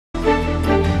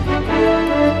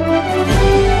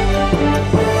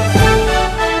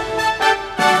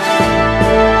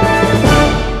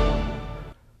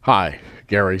Hi,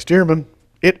 Gary Stearman.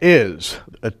 It is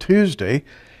a Tuesday,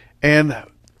 and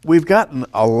we've gotten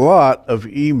a lot of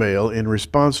email in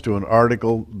response to an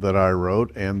article that I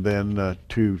wrote and then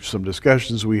to some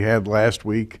discussions we had last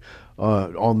week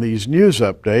on these news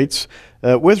updates.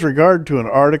 With regard to an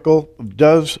article,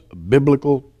 does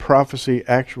biblical prophecy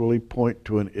actually point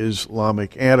to an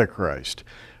Islamic Antichrist?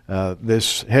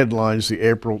 This headlines the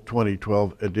April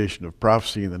 2012 edition of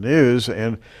Prophecy in the News,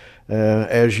 and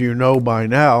as you know by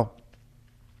now,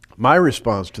 my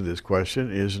response to this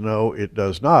question is no, it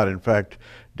does not. In fact,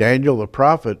 Daniel the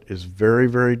prophet is very,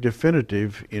 very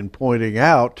definitive in pointing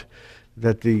out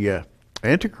that the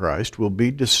Antichrist will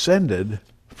be descended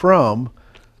from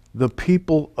the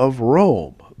people of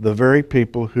Rome, the very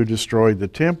people who destroyed the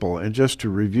temple. And just to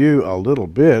review a little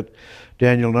bit,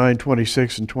 Daniel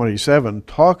 9:26 and 27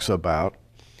 talks about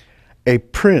a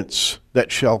prince that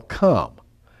shall come.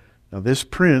 Now, this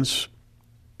prince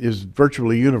is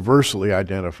virtually universally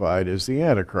identified as the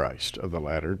Antichrist of the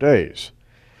latter days.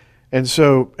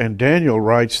 And Daniel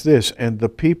writes this, and the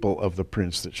people of the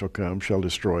prince that shall come shall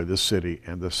destroy the city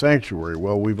and the sanctuary.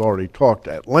 Well, we've already talked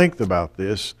at length about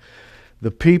this.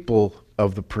 The people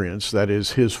of the prince, that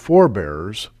is his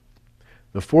forebearers,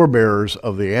 the forebearers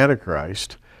of the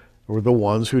Antichrist, were the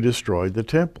ones who destroyed the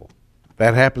temple.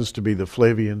 That happens to be the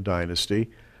Flavian dynasty,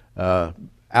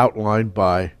 outlined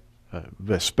by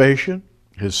Vespasian,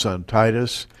 his son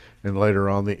Titus, and later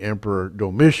on the Emperor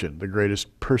Domitian, the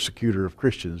greatest persecutor of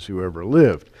Christians who ever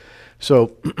lived.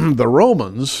 So the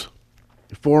Romans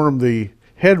form the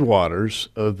headwaters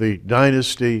of the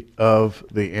dynasty of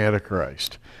the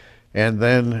Antichrist. And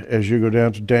then as you go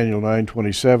down to Daniel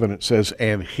 9:27, it says,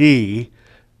 and he,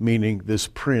 meaning this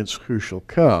prince who shall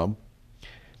come,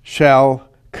 shall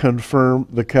confirm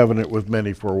the covenant with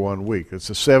many for 1 week. It's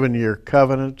a 7-year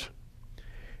covenant,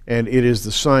 and it is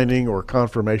the signing or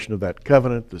confirmation of that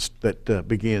covenant that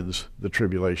begins the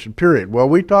tribulation period. Well,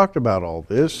 we talked about all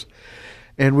this,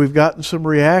 and we've gotten some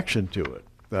reaction to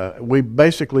it. We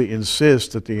basically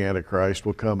insist that the Antichrist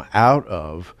will come out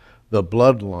of the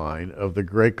bloodline of the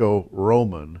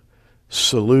Greco-Roman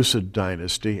Seleucid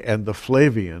dynasty and the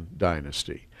Flavian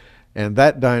dynasty. And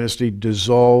that dynasty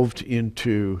dissolved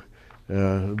into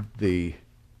the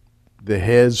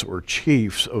heads or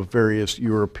chiefs of various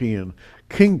European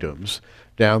kingdoms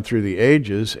down through the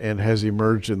ages and has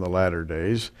emerged in the latter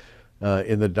days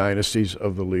in the dynasties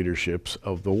of the leaderships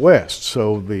of the West.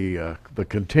 So the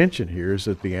contention here is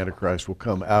that the Antichrist will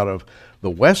come out of the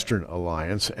Western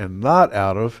alliance and not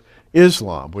out of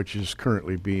Islam, which is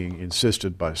currently being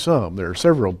insisted by some. There are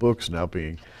several books now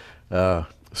being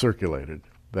circulated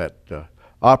that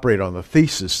operate on the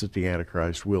thesis that the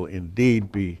Antichrist will indeed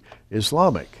be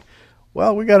Islamic.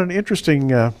 Well, we got an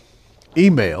interesting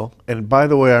email, and by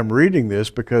the way, I'm reading this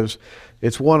because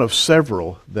it's one of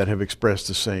several that have expressed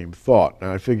the same thought.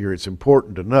 Now, I figure it's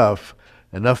important enough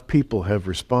people have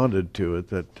responded to it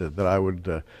that I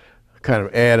would kind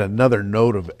of add another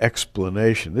note of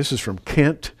explanation. This is from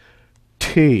Kent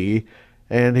T.,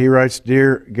 and he writes,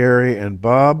 Dear Gary and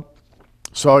Bob,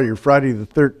 saw your Friday the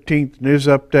 13th news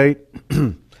update,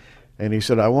 and he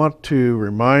said, I want to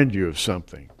remind you of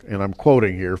something. And I'm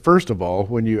quoting here. First of all,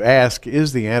 when you ask,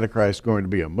 is the Antichrist going to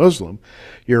be a Muslim,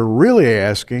 you're really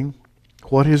asking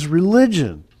what his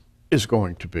religion is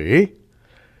going to be.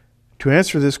 To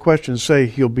answer this question, say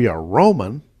he'll be a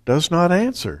Roman does not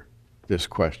answer this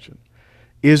question.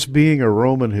 Is being a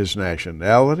Roman his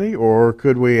nationality, or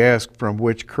could we ask from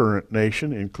which current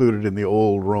nation included in the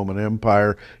old Roman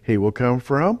Empire he will come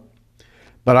from?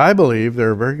 But I believe there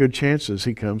are very good chances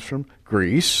he comes from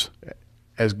Greece,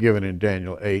 as given in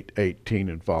Daniel 8:18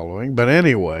 and following. But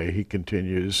anyway, he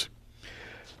continues,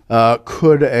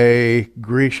 could a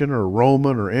Grecian or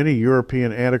Roman or any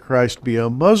European Antichrist be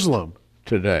a Muslim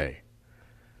today?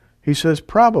 He says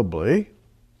probably,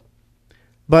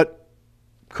 but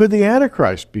could the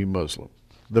Antichrist be Muslim?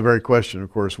 The very question,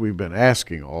 of course, we've been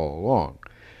asking all along.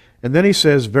 And then he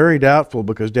says, very doubtful,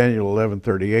 because Daniel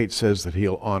 11:38 says that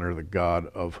he'll honor the God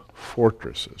of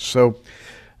fortresses. So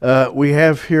we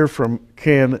have here from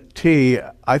Ken T.,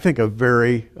 I think, a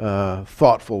very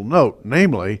thoughtful note.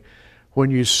 Namely,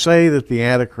 when you say that the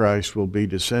Antichrist will be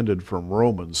descended from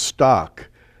Roman stock,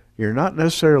 you're not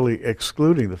necessarily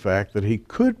excluding the fact that he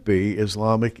could be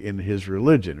Islamic in his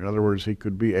religion. In other words, he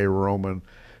could be a Roman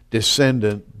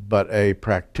descendant, but a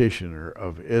practitioner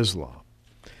of Islam.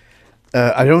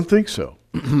 I don't think so,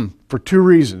 for two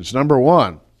reasons. Number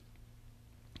one,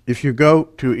 if you go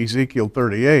to Ezekiel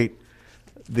 38,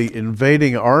 the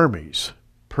invading armies,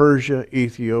 Persia,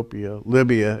 Ethiopia,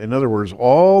 Libya, in other words,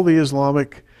 all the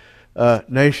Islamic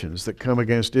nations that come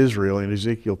against Israel in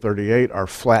Ezekiel 38 are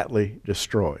flatly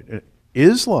destroyed.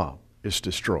 Islam is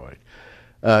destroyed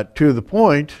to the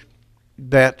point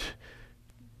that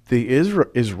the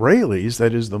Israelis,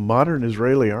 that is the modern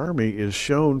Israeli army, is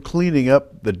shown cleaning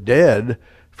up the dead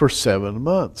for 7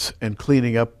 months and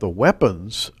cleaning up the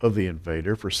weapons of the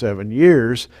invader for 7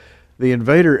 years. The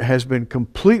invader has been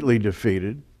completely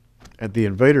defeated, and the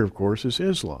invader, of course, is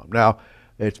Islam. Now,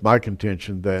 it's my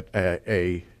contention that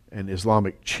an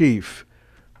Islamic chief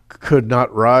could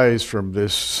not rise from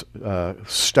this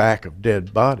stack of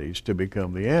dead bodies to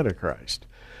become the Antichrist.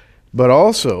 But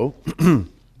also,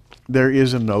 there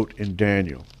is a note in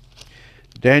Daniel.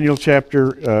 Daniel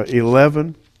chapter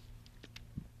 11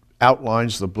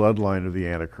 outlines the bloodline of the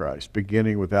Antichrist,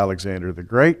 beginning with Alexander the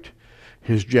Great,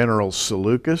 his general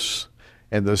Seleucus,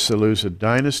 and the Seleucid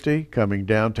dynasty, coming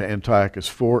down to Antiochus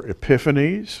IV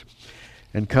Epiphanes,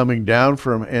 and coming down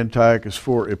from Antiochus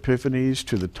IV Epiphanes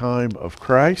to the time of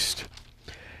Christ,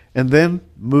 and then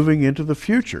moving into the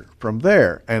future from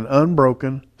there, an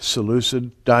unbroken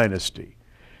Seleucid dynasty.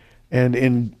 And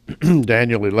in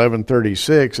Daniel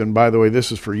 11:36, and by the way,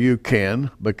 this is for you,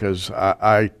 Ken, because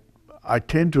I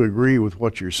tend to agree with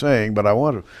what you're saying, but I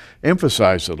want to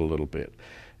emphasize it a little bit.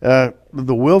 The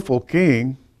willful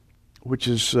king, which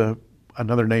is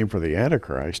another name for the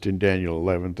Antichrist in Daniel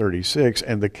 11:36,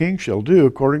 and the king shall do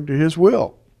according to his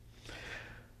will.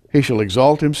 He shall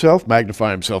exalt himself,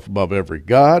 magnify himself above every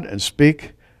god, and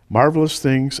speak marvelous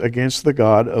things against the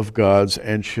God of gods,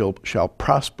 and shall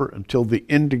prosper until the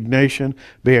indignation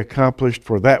be accomplished,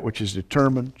 for that which is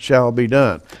determined shall be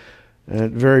done.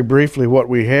 And very briefly, what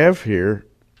we have here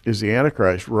is the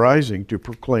Antichrist rising to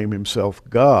proclaim himself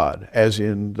God, as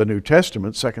in the New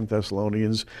Testament, 2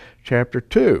 Thessalonians chapter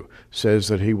 2 says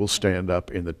that he will stand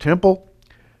up in the temple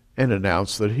and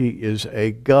announce that he is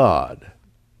a God,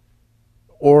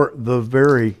 or the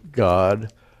very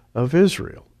God of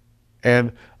Israel.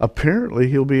 And apparently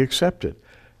he'll be accepted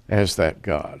as that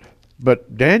God.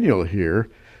 But Daniel here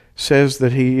says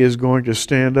that he is going to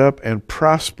stand up and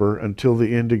prosper until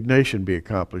the indignation be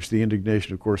accomplished. The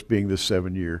indignation, of course, being the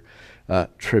 7-year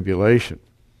tribulation.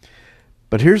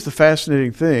 But here's the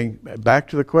fascinating thing. Back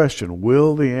to the question,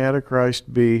 will the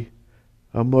Antichrist be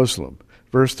a Muslim?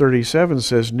 Verse 37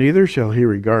 says, neither shall he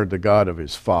regard the God of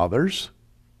his fathers,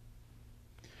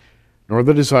 nor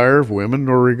the desire of women,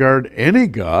 nor regard any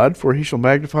god, for he shall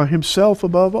magnify himself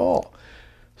above all.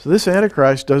 So this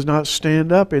Antichrist does not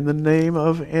stand up in the name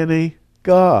of any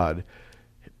god,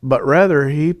 but rather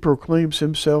he proclaims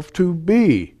himself to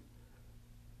be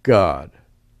God.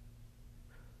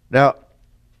 Now,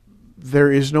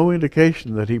 there is no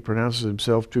indication that he pronounces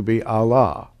himself to be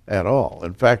Allah at all.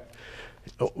 In fact,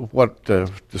 what the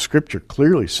Scripture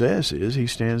clearly says is he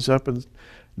stands up and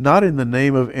not in the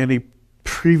name of any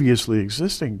previously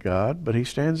existing God, but he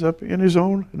stands up in his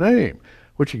own name,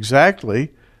 which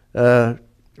exactly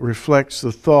reflects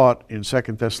the thought in 2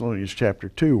 Thessalonians chapter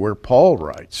 2, where Paul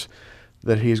writes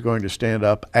that he's going to stand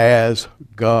up as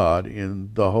God in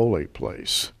the holy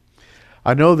place.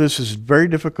 I know this is very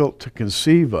difficult to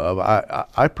conceive of.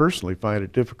 I personally find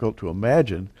it difficult to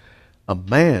imagine a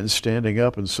man standing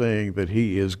up and saying that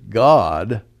he is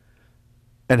God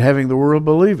and having the world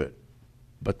believe it.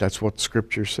 But that's what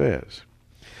Scripture says.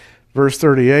 Verse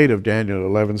 38 of Daniel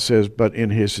 11 says, but in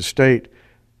his estate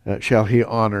shall he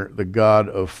honor the God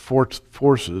of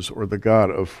forces, or the God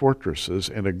of fortresses,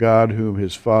 and a God whom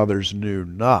his fathers knew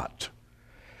not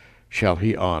shall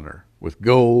he honor, with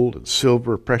gold and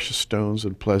silver, precious stones,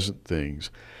 and pleasant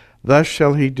things. Thus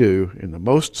shall he do in the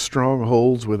most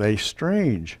strongholds with a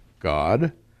strange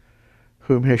God,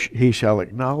 whom he shall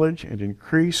acknowledge and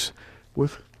increase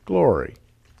with glory.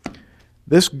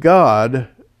 This God,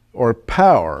 or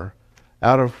power,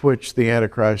 out of which the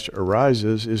Antichrist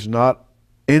arises, is not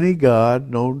any God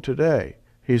known today.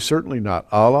 He's certainly not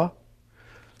Allah.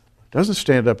 Doesn't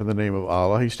stand up in the name of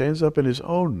Allah. He stands up in his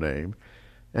own name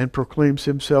and proclaims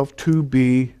himself to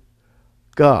be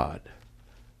God.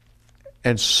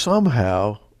 And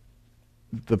somehow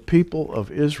the people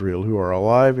of Israel who are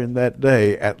alive in that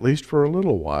day, at least for a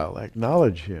little while,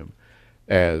 acknowledge him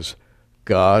as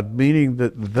God, meaning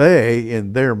that they,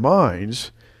 in their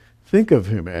minds, think of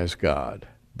him as God.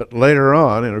 But later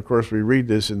on, and of course we read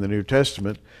this in the New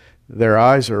Testament, their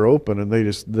eyes are open and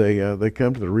they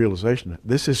come to the realization that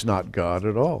this is not God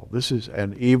at all. This is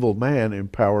an evil man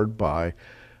empowered by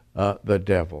the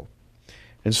devil.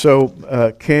 And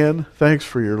so, Ken, thanks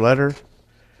for your letter.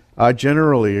 I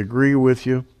generally agree with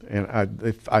you, and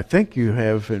I think you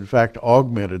have, in fact,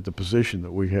 augmented the position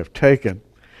that we have taken.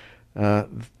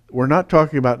 We're not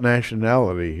talking about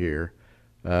nationality here.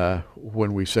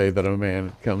 when we say that a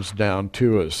man comes down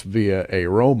to us via a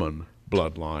Roman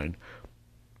bloodline.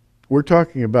 We're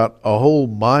talking about a whole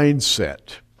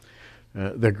mindset,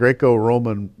 the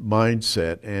Greco-Roman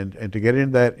mindset. And to get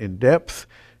into that in depth,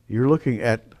 you're looking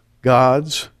at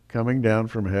gods coming down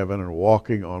from heaven and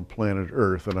walking on planet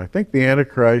Earth. And I think the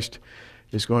Antichrist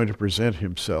is going to present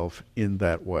himself in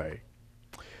that way.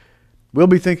 We'll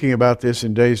be thinking about this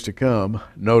in days to come,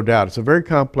 no doubt. It's a very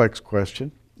complex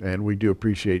question, and we do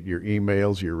appreciate your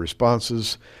emails, your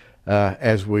responses,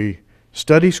 as we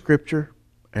study Scripture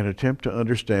and attempt to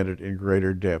understand it in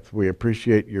greater depth. We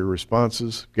appreciate your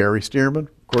responses. Gary Stearman,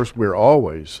 of course, we're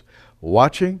always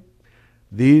watching.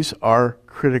 These are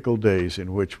critical days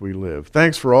in which we live.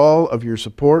 Thanks for all of your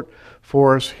support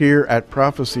for us here at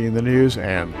Prophecy in the News,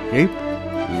 and keep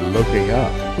looking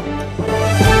up.